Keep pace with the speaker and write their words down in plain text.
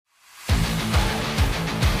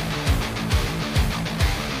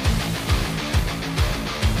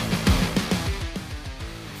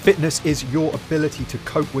Fitness is your ability to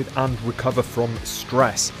cope with and recover from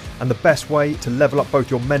stress. And the best way to level up both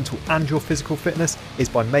your mental and your physical fitness is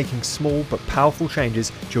by making small but powerful changes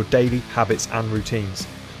to your daily habits and routines.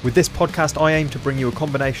 With this podcast, I aim to bring you a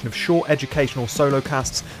combination of short educational solo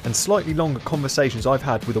casts and slightly longer conversations I've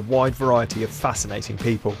had with a wide variety of fascinating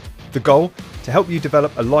people. The goal? To help you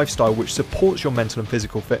develop a lifestyle which supports your mental and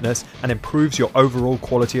physical fitness and improves your overall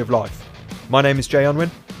quality of life. My name is Jay Unwin.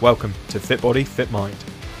 Welcome to Fit Body, Fit Mind.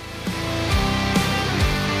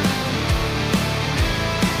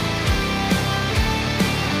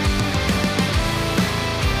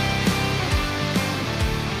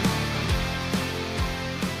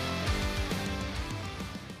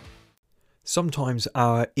 Sometimes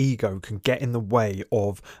our ego can get in the way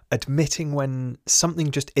of admitting when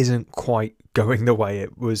something just isn't quite going the way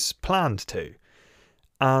it was planned to.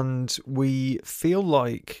 And we feel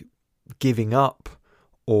like giving up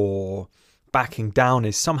or backing down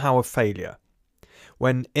is somehow a failure.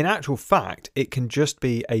 When in actual fact, it can just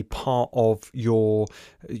be a part of your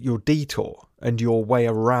detour and your way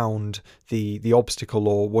around the obstacle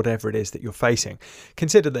or whatever it is that you're facing.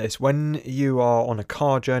 Consider this: when you are on a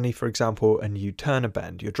car journey, for example, and you turn a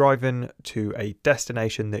bend, you're driving to a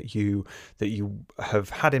destination that you have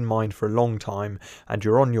had in mind for a long time, and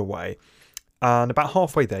you're on your way. And about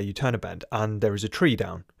halfway there, you turn a bend, and there is a tree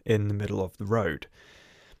down in the middle of the road.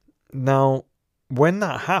 Now, when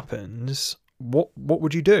that happens, what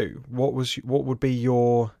would you do? What would be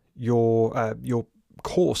your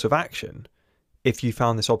course of action if you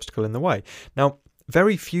found this obstacle in the way? Now,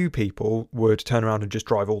 very few people would turn around and just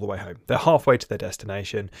drive all the way home. They're halfway to their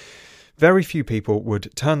destination. Very few people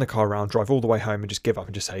would turn the car around, drive all the way home and just give up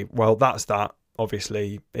and just say, well, that's that.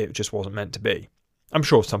 Obviously, it just wasn't meant to be. I'm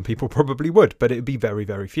sure some people probably would, but it would be very,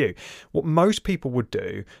 very few. What most people would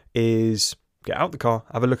do is get out the car,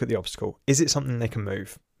 have a look at the obstacle. Is it something they can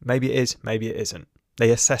move? Maybe it is, maybe it isn't. They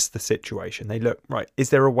assess the situation. They look, right, is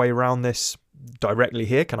there a way around this directly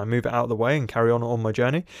here? Can I move it out of the way and carry on my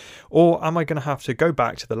journey? Or am I going to have to go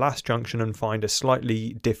back to the last junction and find a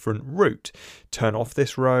slightly different route? Turn off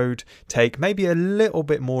this road, take maybe a little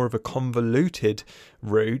bit more of a convoluted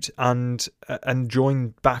route and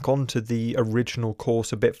join back onto the original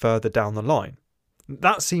course a bit further down the line.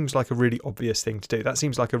 That seems like a really obvious thing to do. That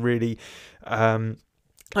seems like a really,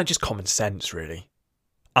 just common sense, really.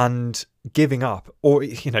 And giving up, or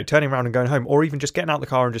turning around and going home, or even just getting out the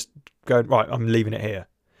car and just going, right, I'm leaving it here.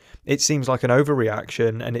 It seems like an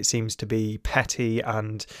overreaction, and it seems to be petty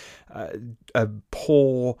and a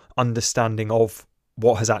poor understanding of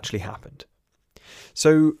what has actually happened.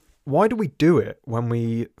 So why do we do it when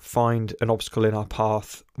we find an obstacle in our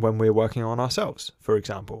path when we're working on ourselves, for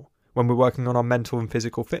example? When we're working on our mental and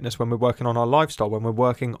physical fitness, when we're working on our lifestyle, when we're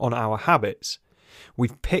working on our habits?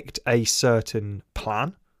 We've picked a certain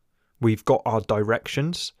plan. We've got our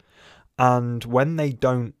directions. And when they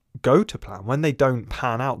don't go to plan, when they don't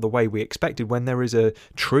pan out the way we expected, when there is a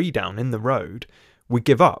tree down in the road, we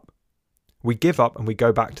give up. We give up and we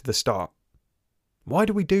go back to the start. Why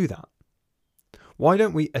do we do that? Why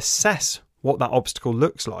don't we assess what that obstacle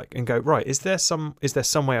looks like and go, right, is there some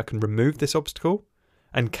way I can remove this obstacle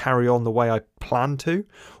and carry on the way I plan to?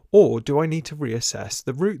 Or do I need to reassess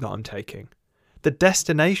the route that I'm taking? The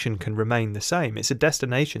destination can remain the same. It's a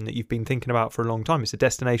destination that you've been thinking about for a long time. It's a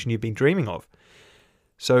destination you've been dreaming of.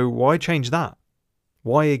 So why change that?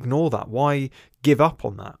 Why ignore that? Why give up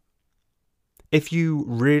on that? If you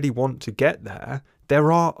really want to get there,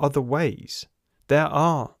 there are other ways. There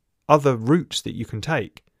are other routes that you can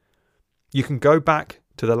take. You can go back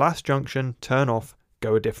to the last junction, turn off,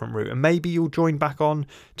 go a different route. And maybe you'll join back on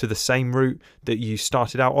to the same route that you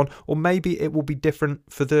started out on. Or maybe it will be different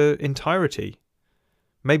for the entirety.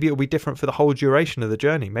 Maybe it'll be different for the whole duration of the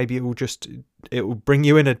journey. Maybe it will bring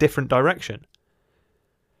you in a different direction.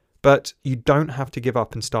 But you don't have to give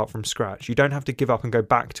up and start from scratch. You don't have to give up and go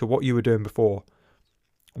back to what you were doing before,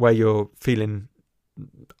 where you're feeling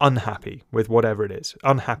unhappy with whatever it is,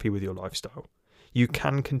 unhappy with your lifestyle. You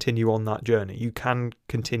can continue on that journey. You can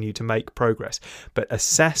continue to make progress, but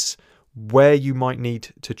assess where you might need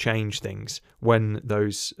to change things when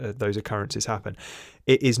those occurrences happen.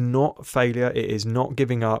 It is not failure. It is not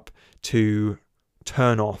giving up to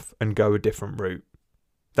turn off and go a different route.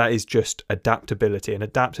 That is just adaptability, and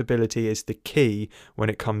adaptability is the key when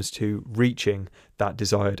it comes to reaching that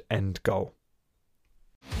desired end goal.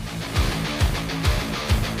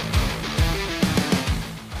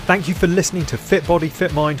 Thank you for listening to Fit Body,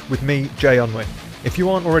 Fit Mind with me, Jay Unwin. If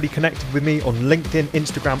you aren't already connected with me on LinkedIn,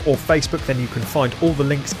 Instagram or Facebook, then you can find all the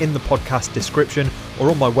links in the podcast description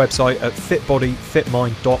or on my website at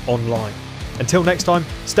fitbodyfitmind.online. Until next time,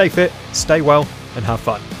 stay fit, stay well, and have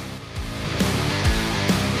fun.